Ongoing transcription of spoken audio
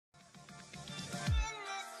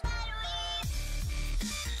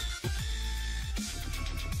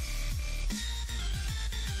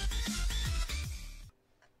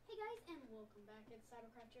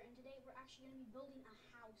building a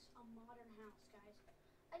house, a modern house, guys.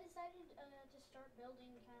 I decided to start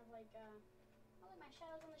building kind of like, like my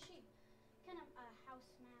Shadows on the Sheep, kind of a house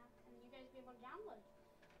map, and you guys be able to download.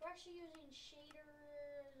 We're actually using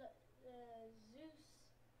shaders, Zeus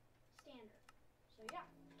standard. So yeah.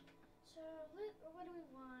 So what do we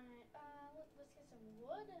want? Let's get some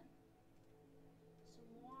wood,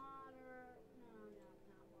 some water. No, not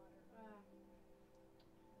water.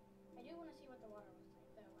 I do want to see what the water looks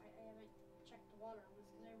like, though. I haven't checked the water on this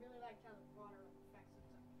because I really like how the water affects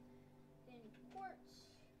it. Then quartz.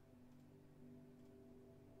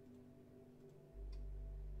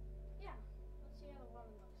 Yeah, let's see how the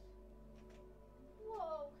water looks.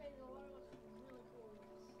 Whoa, okay, the water looks really cool in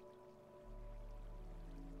this.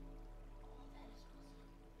 Oh, that is awesome.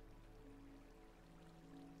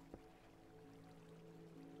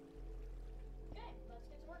 Okay, let's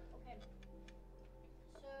get to work. Okay.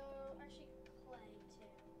 So, actually clay too.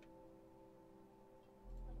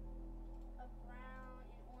 Like a brown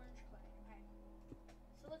and orange clay. Okay.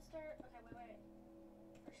 So let's start. Okay, wait.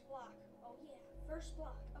 First block. Oh yeah, first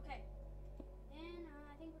block. Okay. Then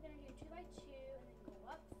I think we're gonna do 2 by 2 and then go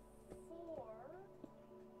up 4.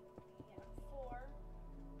 Yeah, 4.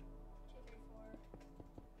 2, 3, 4.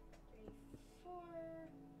 3, 4.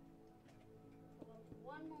 Go up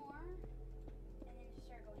 1 more. And then just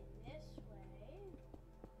start going this way.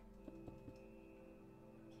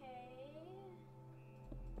 Okay.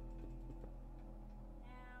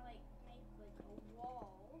 Now, like, make like a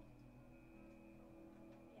wall.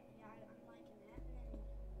 Yeah, I'm liking that. And then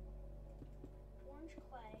orange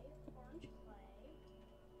clay. I'm loving it.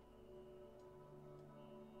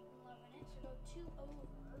 So go 2 over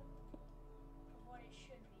of what it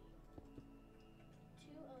should be.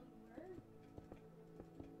 2 over.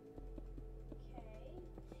 Okay,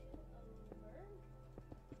 2 over.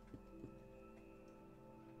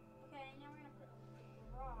 Okay, now we're gonna put a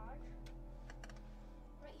garage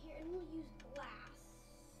right here, and we'll use glass.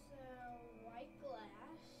 So white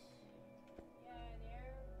glass. Yeah,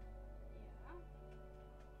 there. Yeah.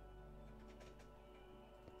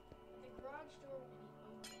 But the garage door will be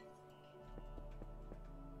open, I think.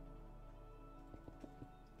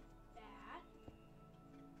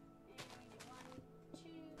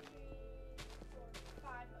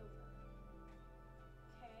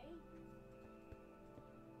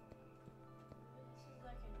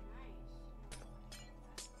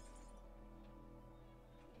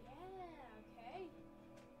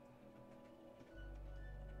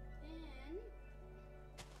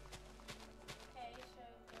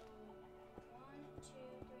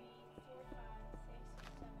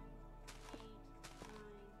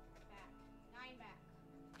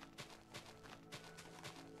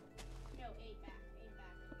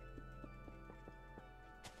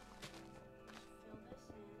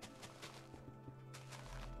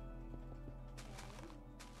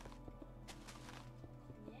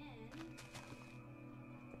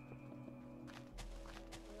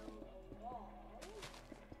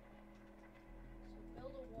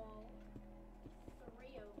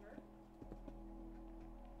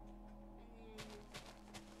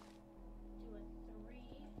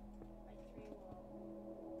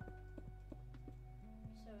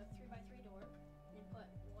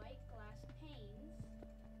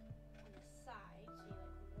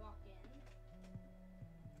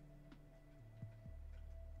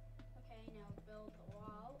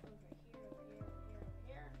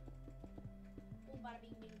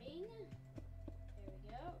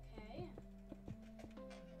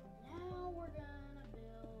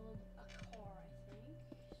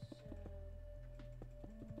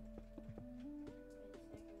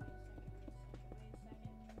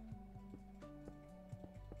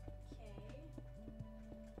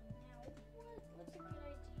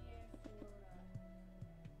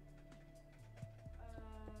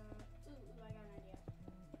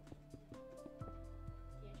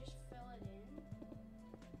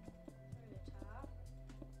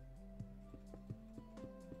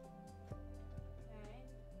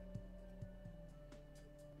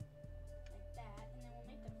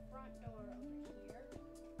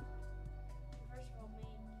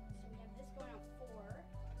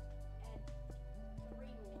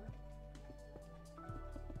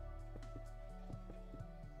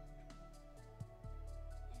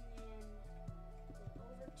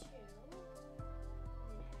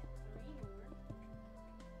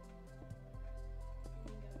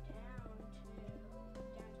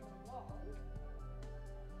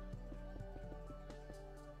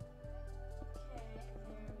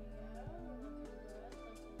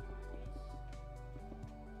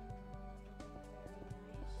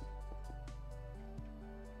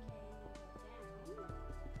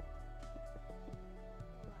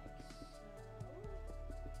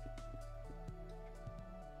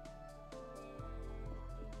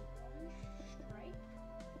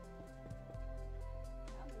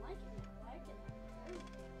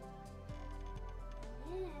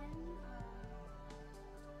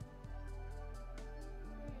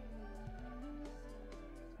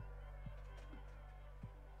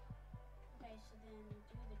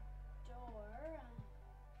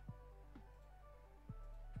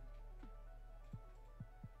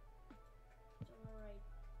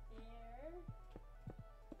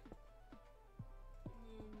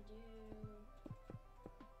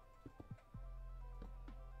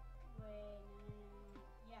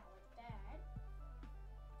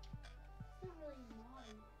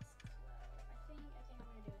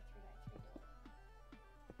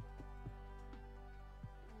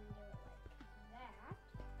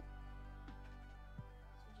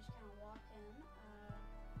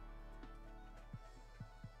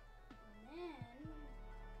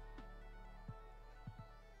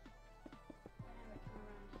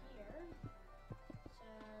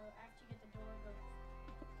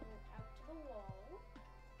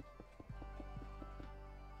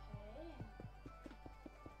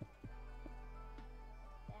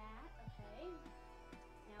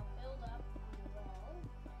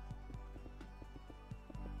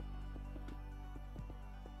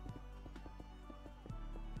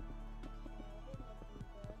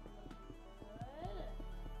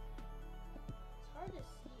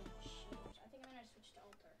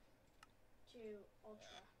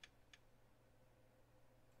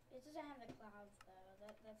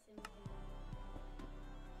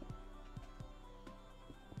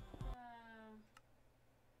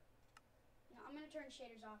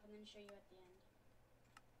 shaders off and then show you at the end.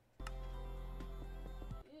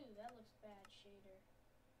 Ooh, that looks bad, shader.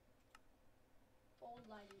 Fold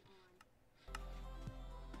lighting on.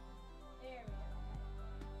 There we go.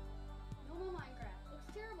 No more Minecraft. Looks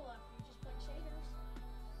terrible after you just put shaders.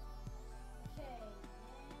 Okay, and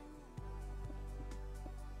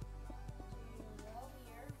do wall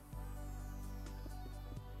here.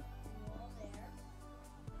 Wall there.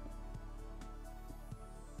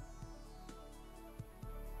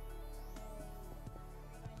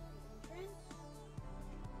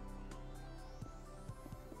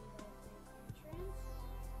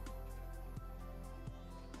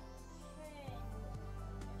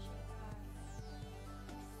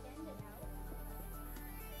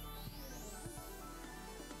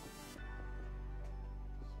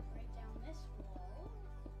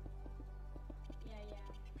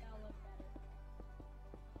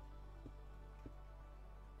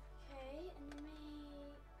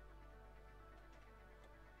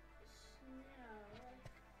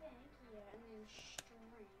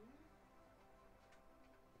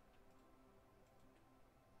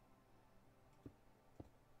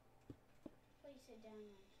 Place it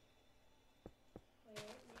down.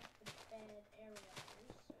 Wait, make the bed area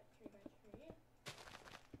first. So 3 by 3.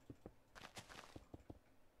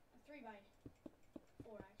 A 3 by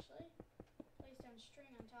 4 actually. Place down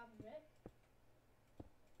string on top of it.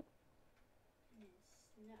 And then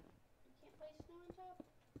snow. You can't place snow on top?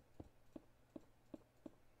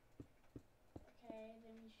 Okay,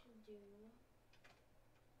 then we should do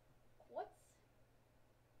quartz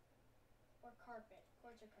or carpet.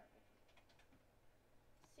 Quartz or carpet.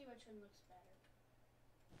 See which one looks better.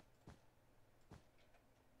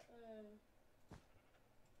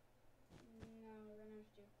 No, we're gonna have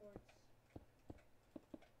to do quartz.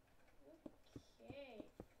 Okay,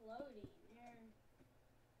 floating there.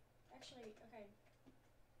 Actually, okay.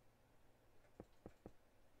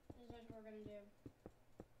 This is what we're gonna do.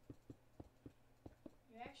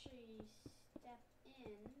 You actually step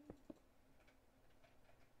in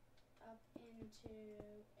up into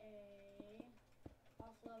a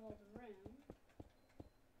off-leveled room.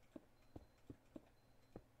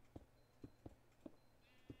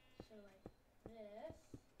 So like this.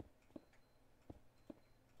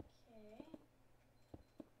 Okay.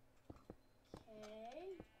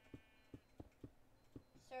 Okay.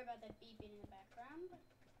 Sorry about that beeping in the background.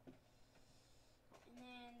 And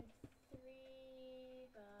then 3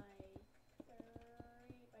 by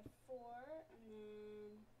 4, and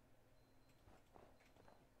then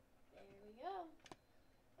there we go.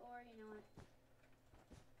 Or you know what?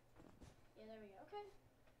 Yeah, there we go. Okay.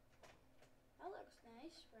 That looks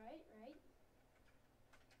nice, right?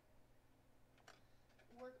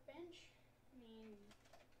 Workbench. I mean,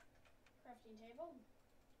 crafting table.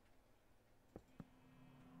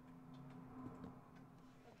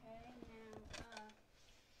 Okay, now,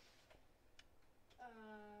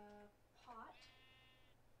 pot.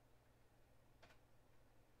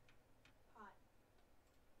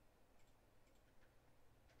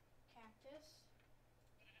 Cactus.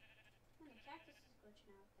 Oh, the cactus is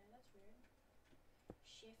glitching out there. That's weird.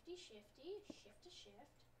 Shifty, shift to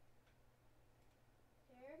shift.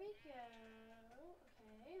 There we go.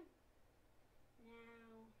 Okay.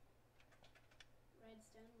 Now,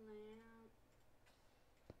 redstone lamp.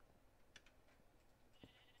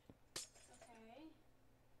 Okay.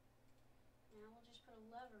 Now we'll just put a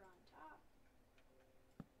lever on top.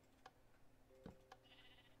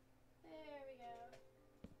 There we go.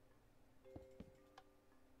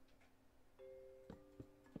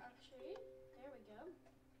 Actually, there we go.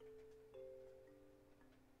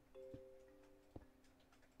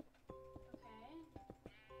 Okay.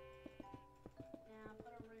 Now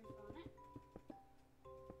put a roof on it. Yeah,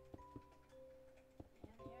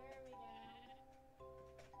 there we go.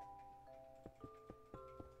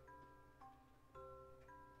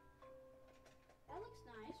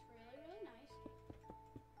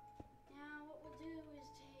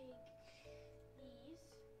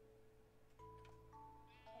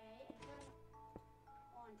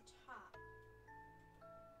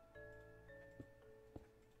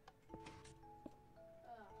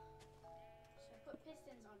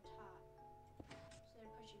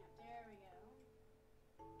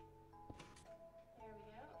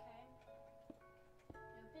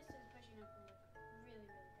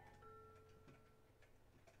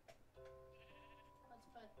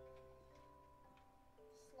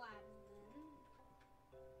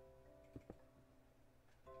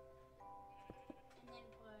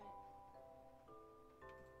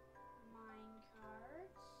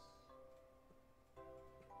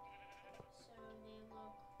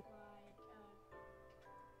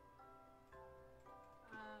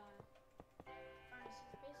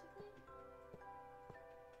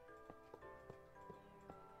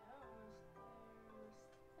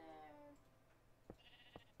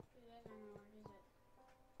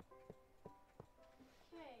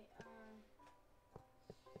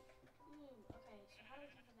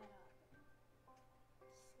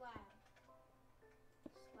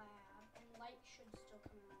 should still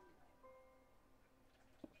come around anyway.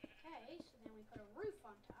 Okay, so then we put a roof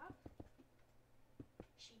on top.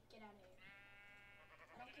 Sheep, get out of here.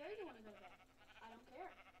 I don't care you want to go to bed. I don't care.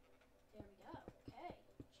 There we go. Okay.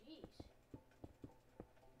 Jeez.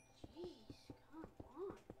 Jeez. Come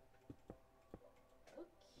on.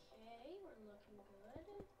 Okay, we're looking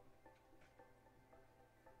good.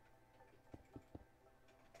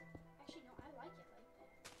 Actually, no, I like it like that.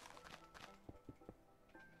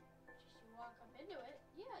 Just you walk up into it.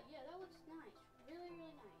 Yeah, that looks nice. Really,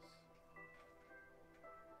 really nice.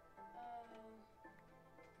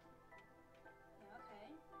 Yeah, okay.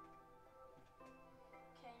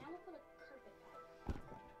 Okay, now we'll put a carpet pad.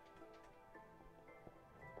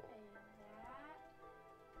 Okay, that,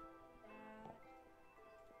 and that,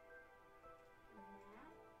 no, and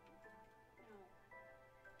that, and string.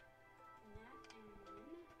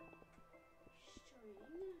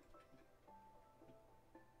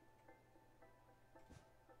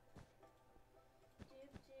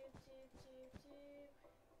 Doop, doop, doop, doop, doop.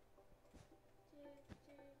 Doop,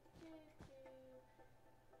 doop, doop, doop.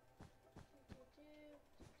 Doop, doop,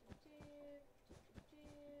 doop,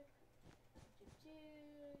 doop, doop,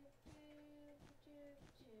 doop, doop,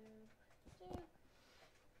 doop, doop.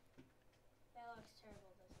 That looks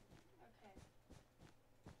terrible, doesn't it? Okay.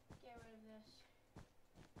 Get rid of this.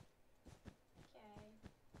 Okay.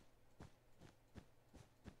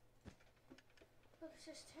 Looks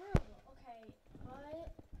just terrible. Okay,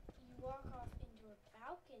 but you walk off into a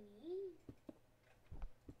balcony.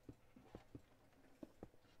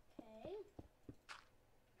 Okay.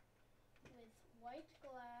 With white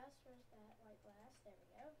glass. Where's that white glass? There we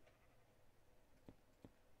go.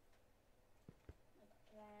 Like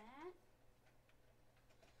that.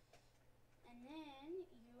 And then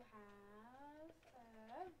you have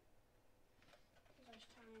there's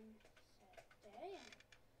time set day.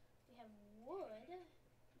 We have wood.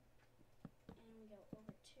 And we go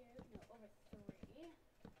over over 3.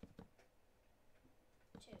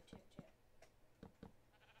 2.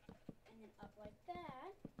 And then up like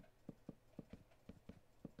that.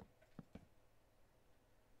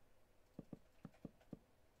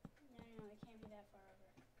 No, it can't be that far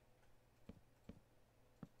over.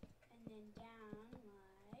 And then down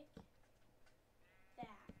like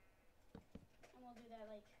that. And we'll do that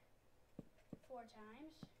like 4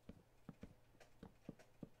 times.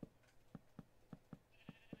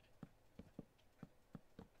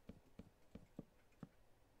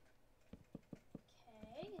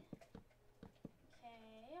 Okay.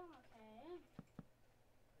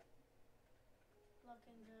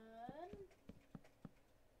 Looking good.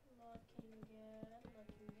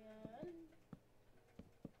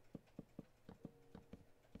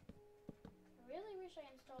 I really wish I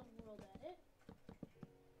installed World Edit.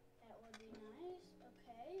 That would be nice.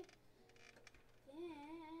 Okay.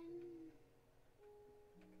 Then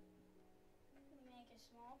we make a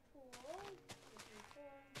small pool. 2, 3,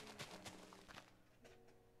 4.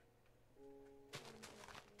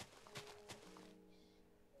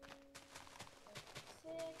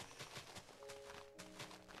 6.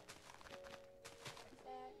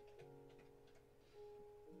 That.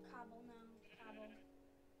 Cobble.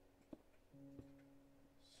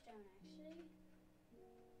 Stone,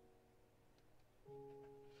 actually.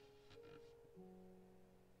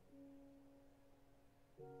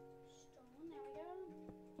 Stone, there we go.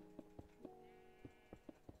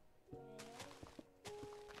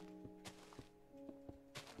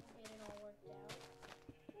 Get it all worked out.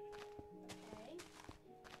 Okay.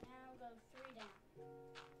 Now go 3 down.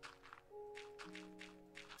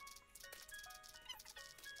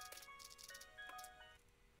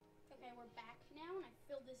 Okay, we're back now, and I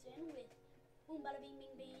filled this in with boom, bada, bing,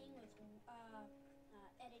 bing, bing, with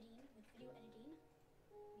editing, with video editing.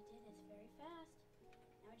 We did this very fast.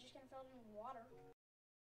 Now we're just gonna fill it in with water.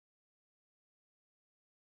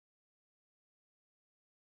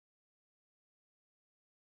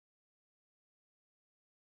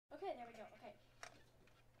 Okay, there we go. Okay.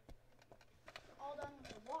 All done with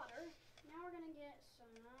the water. Now we're gonna get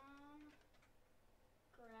some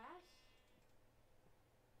grass,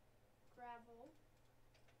 gravel,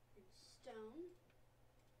 and stone.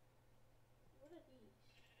 What are these?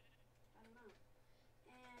 I don't know.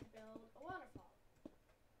 And build a waterfall.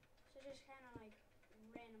 So just kind of like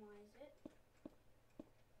randomize it.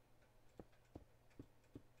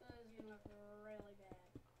 This is gonna look really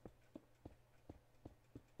bad.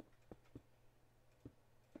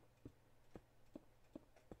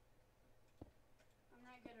 I'm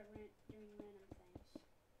not good at doing random things.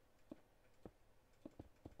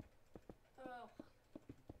 Oh,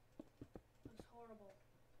 looks horrible.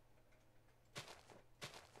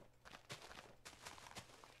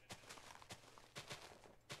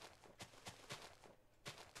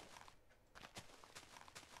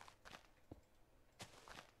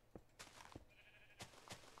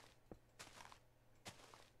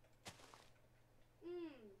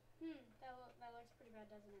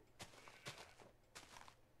 doesn't it?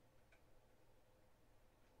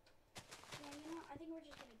 Yeah, you know, I think we're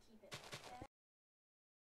just gonna keep it like that.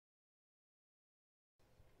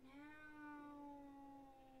 Now,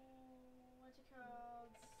 what's it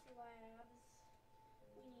called? Slabs.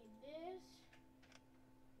 We need this.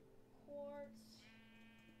 Quartz.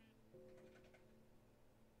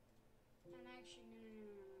 And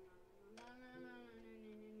actually, no.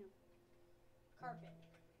 Carpet.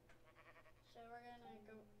 So we're gonna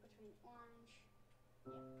go between orange.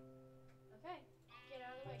 Yeah. Okay. Get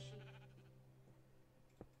out of the way, sheep.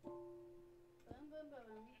 Boom, boom,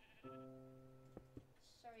 boom.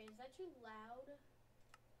 Sorry, is that too loud?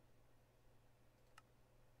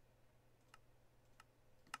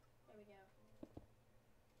 There we go.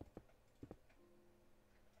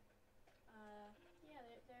 Yeah,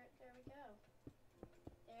 there we go.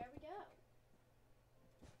 There we go.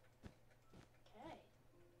 Okay.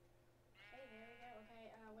 Okay, there we go. Okay,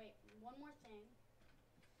 wait, one more thing.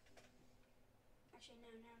 Actually,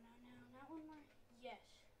 no, not one more. Yes.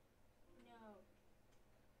 No.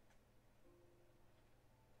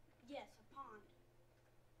 Yes, a pond.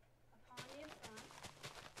 A pond in front.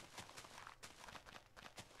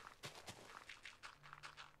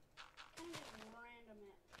 Kind of just random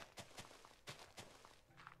it.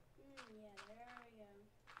 Yeah, there we go.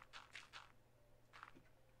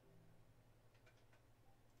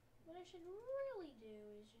 What I should really do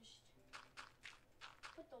is just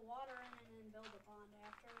put the water in and then build a pond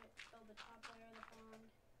after it. Build the top layer of the pond.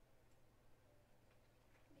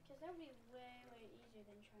 Because that would be way, way easier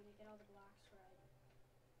than trying to get all the blocks right.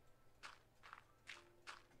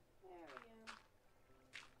 There we go.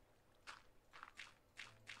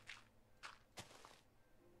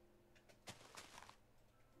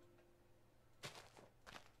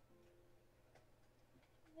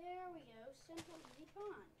 There we go. Simple, easy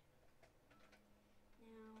pond.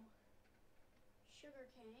 Now, sugar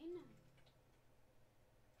cane.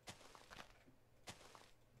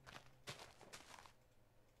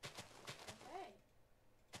 Okay.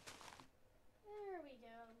 There we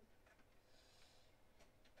go.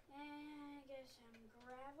 And I guess some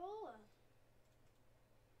gravel.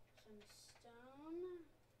 Some stone.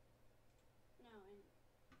 No, and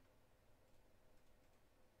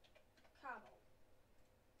cobble.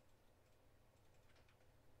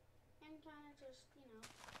 And kind of just, you know,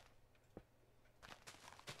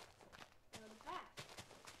 build a path.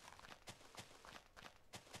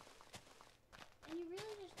 And you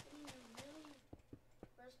really just, I mean, the really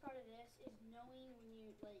first part of this is knowing when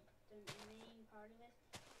you, like, the main part of this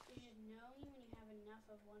is just knowing when you have enough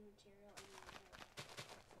of one material in your area.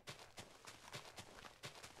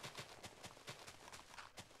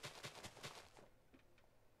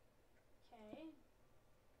 Okay.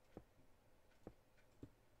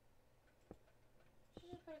 So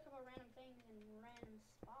just put a couple random things in random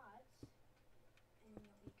spots, and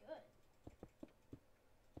you'll be good.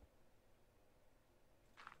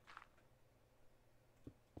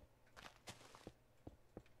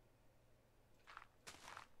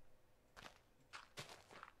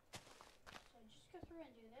 So just go through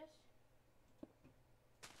and do this.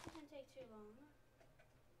 Doesn't take too long.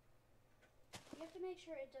 You have to make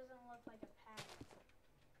sure it doesn't look like a pattern.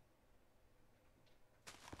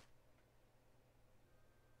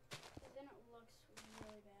 Because then it looks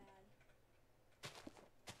really bad.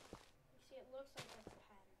 You see, it looks like there's a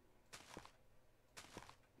pattern there.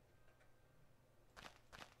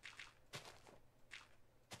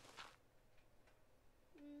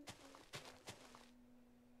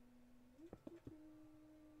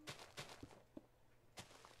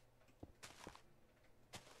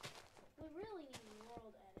 We really need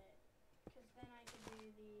world edit, because then I could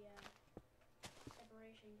do the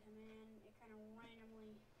separation command. It kind of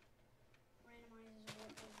randomizes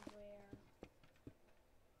what goes where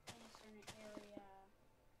in a certain area.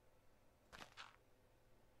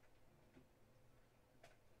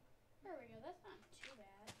 There we go, that's not too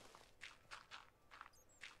bad.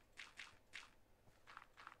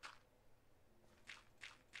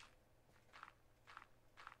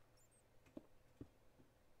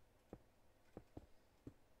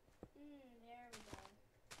 There we go.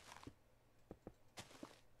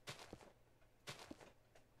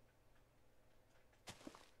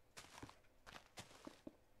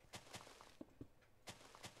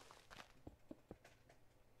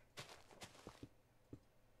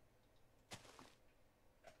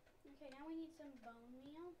 Okay, now we need some bone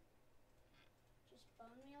meal. Just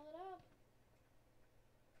bone meal it up.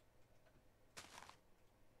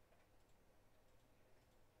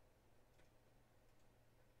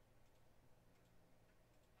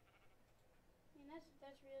 I mean,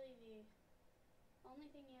 that's really the Only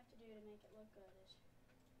thing you have to do to make it look good is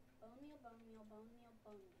bone meal, bone meal, bone meal,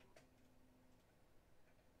 bone meal.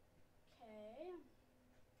 Okay.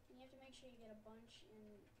 And you have to make sure you get a bunch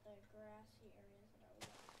in the grassy areas that are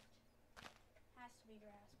left. Has to be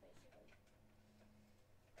grass, basically.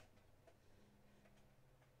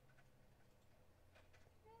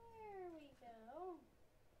 There we go.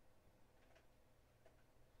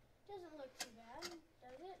 Doesn't look too bad,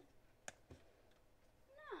 does it?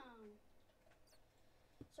 No.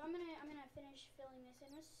 So I'm gonna finish filling this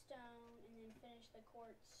in with stone, and then finish the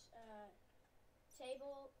quartz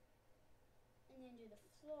table, and then do the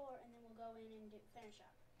floor, and then we'll go in and finish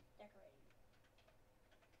up decorating.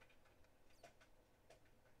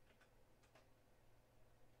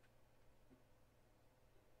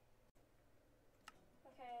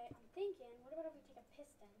 Okay, I'm thinking, what about if we take a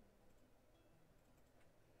piston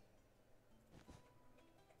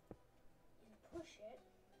and push it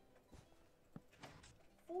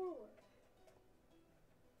forward?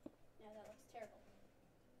 No, that looks terrible.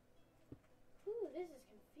 Ooh, this is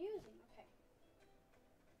confusing. Okay.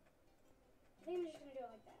 I think I'm just gonna do it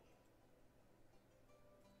like that.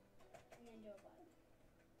 And then do a button.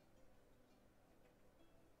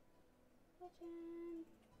 Button.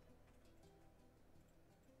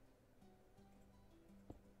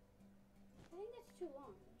 I think that's too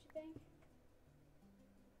long, don't you think?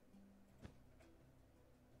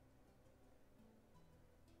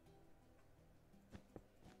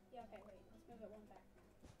 Yeah, okay, wait. Let's move it one back now.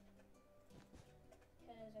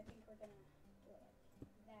 Because I think we're gonna do it like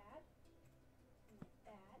that. And like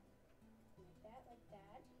that. And like that, like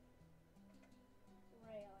that.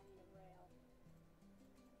 Rail, I need a rail.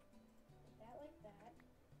 Like that, like that.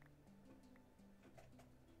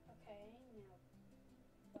 Okay, now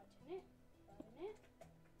button it. Button it.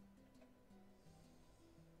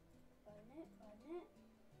 Button it, button it.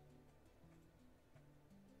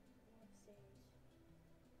 Oopsies.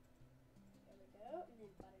 There we go. And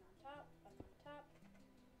then button on top, button on top.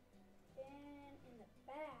 Then in the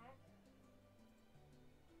back,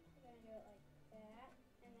 we're gonna do it like that.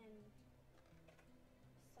 And then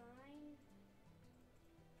sign.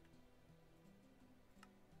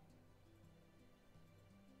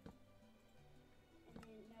 And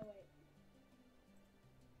then, no wait.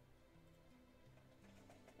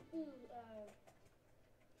 Ooh,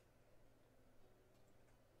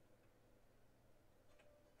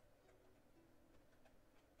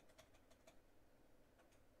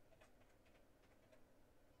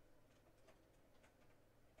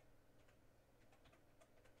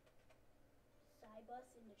 Cybus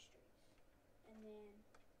Industries. And then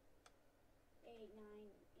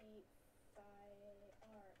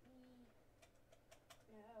 8985RE.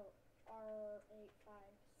 No,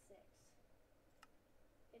 R856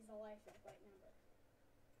 is the license plate number.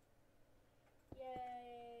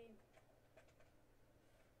 Yay!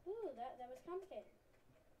 Ooh, that was complicated.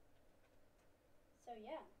 So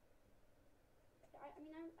yeah, I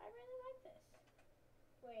mean I really like this.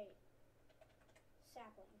 Wait,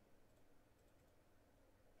 sapling,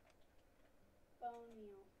 bone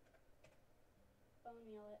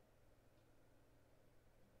meal it.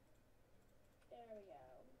 There we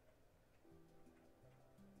go.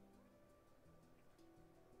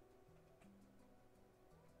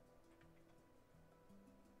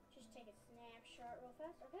 Just take a snapshot real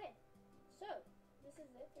fast. Okay, so this is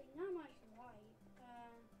it. There's not much light.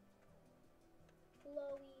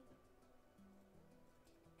 Glowy.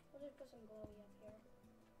 We'll just put some glowy up here.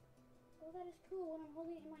 Oh, that is cool. When I'm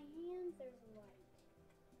holding it in my hands, there's light.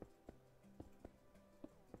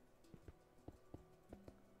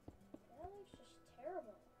 That looks just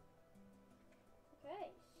terrible.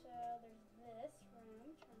 Okay, so there's this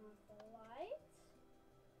room. Turn off the lights.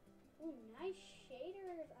 Ooh, nice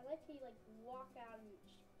shaders. I like to like walk out and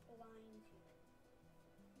blind you.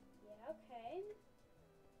 Yeah, okay.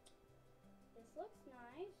 This looks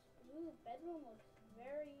nice. Ooh, bedroom looks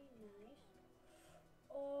very nice.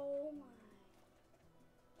 Oh my.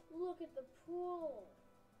 Look at the pool.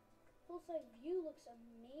 Poolside view looks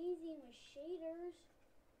amazing with shaders.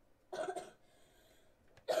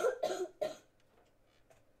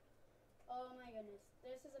 Oh my goodness.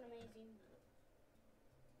 This is an amazing.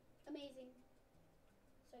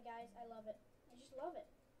 So guys, I love it. I just love it.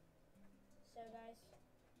 So guys,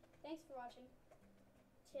 thanks for watching.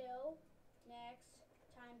 Till next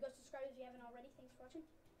time. Go subscribe if you haven't already. Thanks for watching.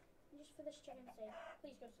 And just for this chicken's sake,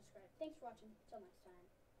 please go subscribe. Thanks for watching. Till next time.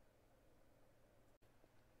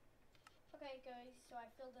 Okay guys, so I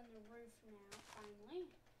filled in the roof now, finally.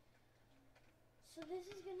 So this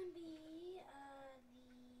is gonna be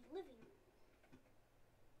the living room.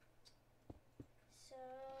 So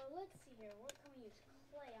let's see here, what can we use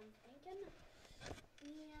clay, I'm thinking.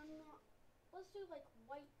 And let's do like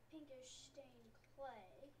white pinkish stained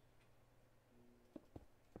clay.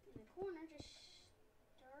 In the corner, just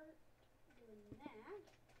start doing that.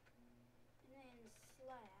 And then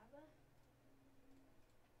slab.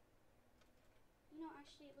 You know,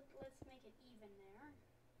 actually, let's make it even there.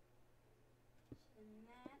 So then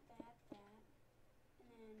that. And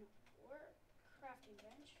then crafting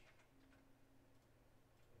bench.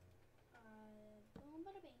 Boom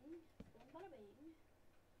bada bing. Boom bada bing.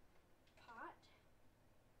 Pot.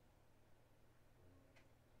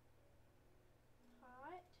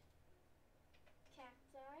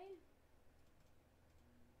 Cacti.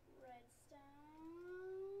 Redstone.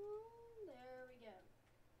 There we go.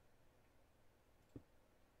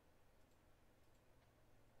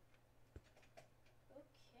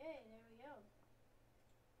 Okay, there we go.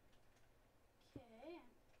 Okay.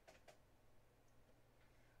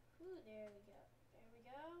 Ooh, there we go. There we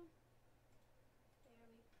go. There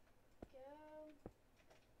we go.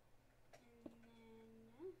 And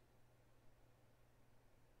then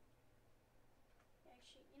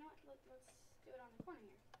actually, you know what? Let's do it on the corner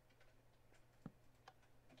here.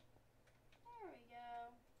 There we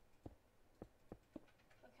go.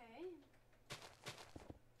 Okay.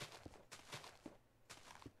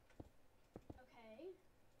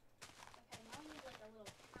 Okay, now we need like a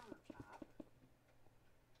little countertop.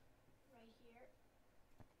 Right here.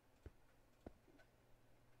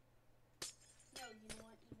 No, you know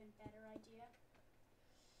what? Even better idea.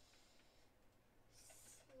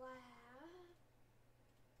 Slab.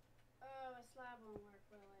 Oh, a slab won't work,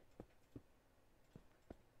 will it?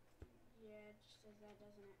 Yeah, it just does that,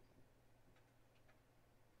 doesn't it?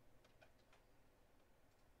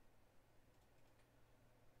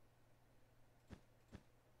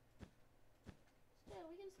 Still,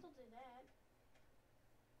 we can still do that.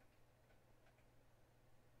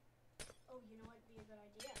 Oh, you know what would be a good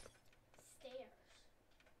idea? Stairs.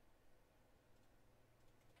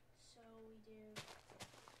 So we do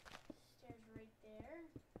stairs right there.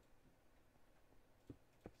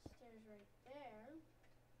 Stairs right there.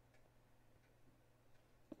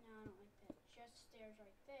 No, I don't like that. Just stairs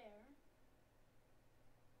right there.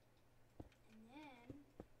 And then,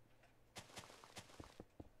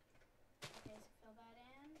 okay, so fill that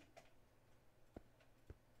in.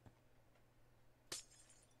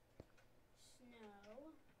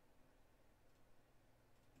 Snow.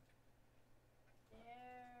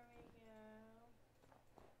 There we go.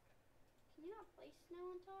 Can you not place snow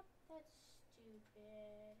on top? That's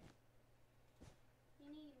stupid. You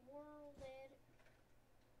need worlded.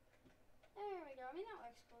 There we go. I mean, that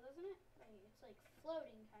looks cool, doesn't it? Like, it's like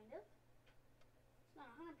floating, kind of. It's not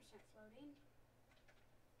 100% floating.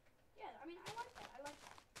 Yeah, I mean, I like that. I like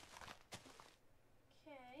that.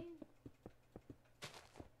 Okay.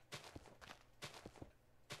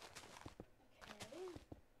 Okay.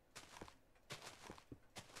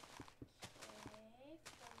 Okay,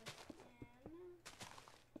 fill this in.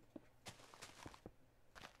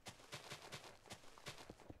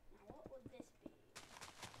 Now, what would this be?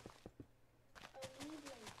 Oh, we need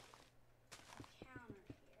like a counter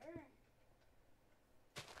here.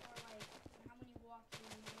 Or like how many walking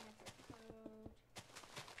you have your coat.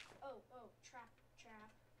 Oh, trap.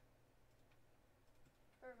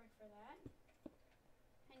 Perfect for that.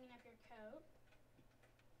 Hanging up your coat.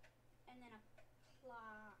 And then a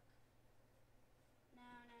clock. No.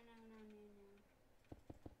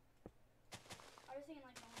 I was thinking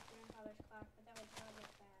like my grandfather's clock, but that would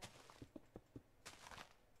look bad.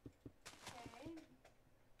 Okay.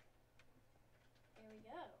 There we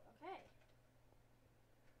go. Okay.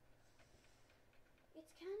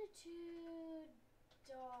 It's kind of too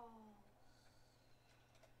dull.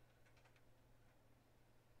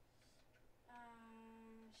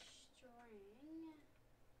 String.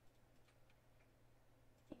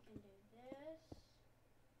 You can do this.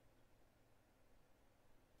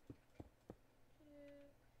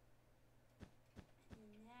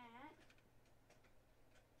 And that.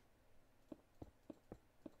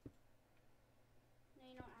 No,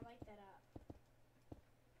 you know what? I like that up.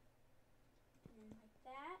 And then like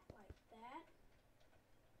that.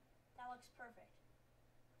 That looks perfect.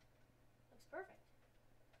 Looks perfect.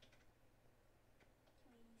 Can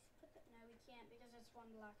we put that? No, we can't because it's one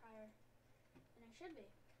block higher than it should be.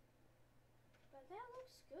 But that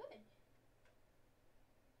looks good.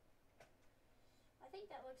 I think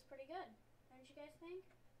that looks pretty good. Don't you guys think?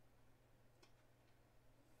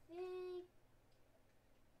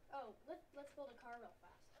 Oh, let's build a car real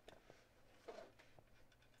fast.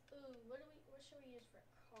 Ooh, what should we use for a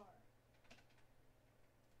car?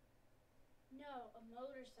 No, a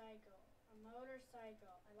motorcycle. A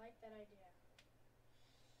motorcycle. I like that idea.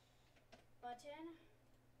 Button.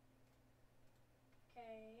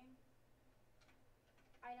 Okay.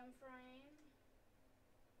 Item frame.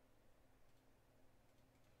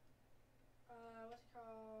 What's it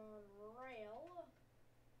called? Rail.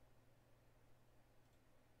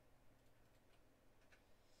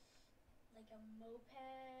 Like a moped.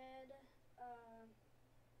 Okay.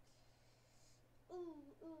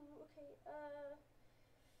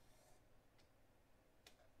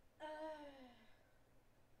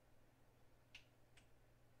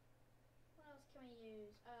 What else can we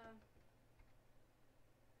use? I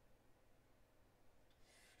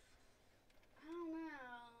don't know.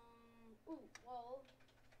 Well,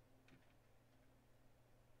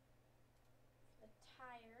 the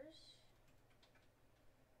tires.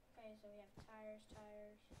 Okay, so we have tires.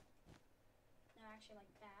 No, actually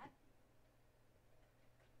like that.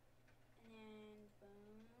 And then boom.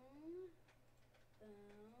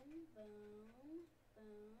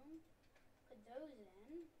 Put those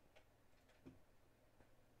in.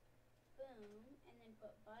 Boom. And then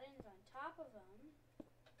put buttons on top of them.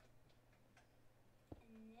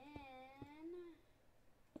 And then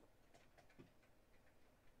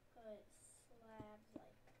put slabs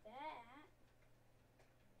like that.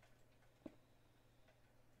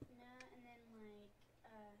 No, and then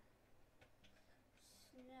like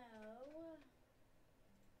snow.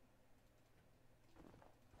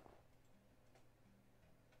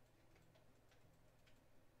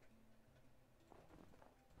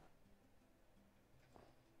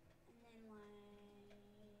 And then like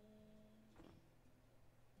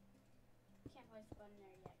can't place the button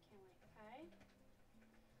there yet, can we? Okay.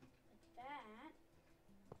 Like that.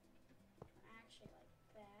 Actually like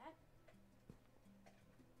that.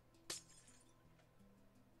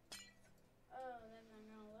 Oh, that's not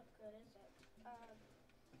gonna look good, is it?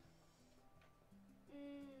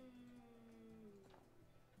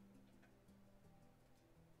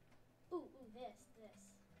 This.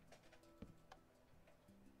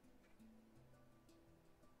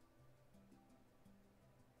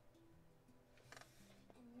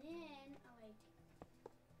 And then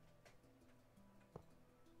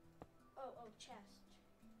chest.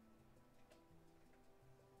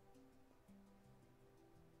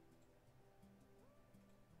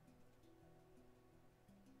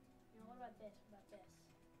 Now what about this?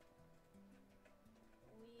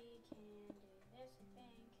 We can do this, I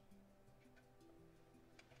think.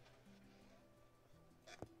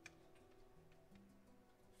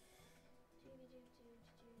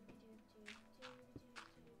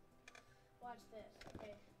 Watch this.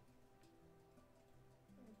 Okay.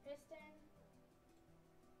 Piston,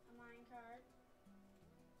 a minecart,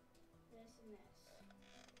 this and this.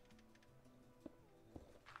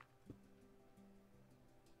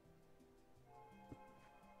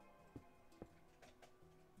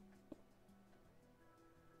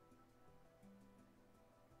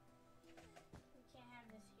 We can't have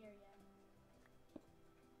this here yet.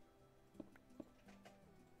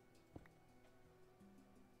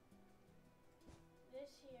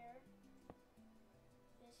 This here,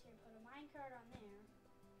 put a minecart on there.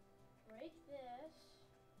 Break this.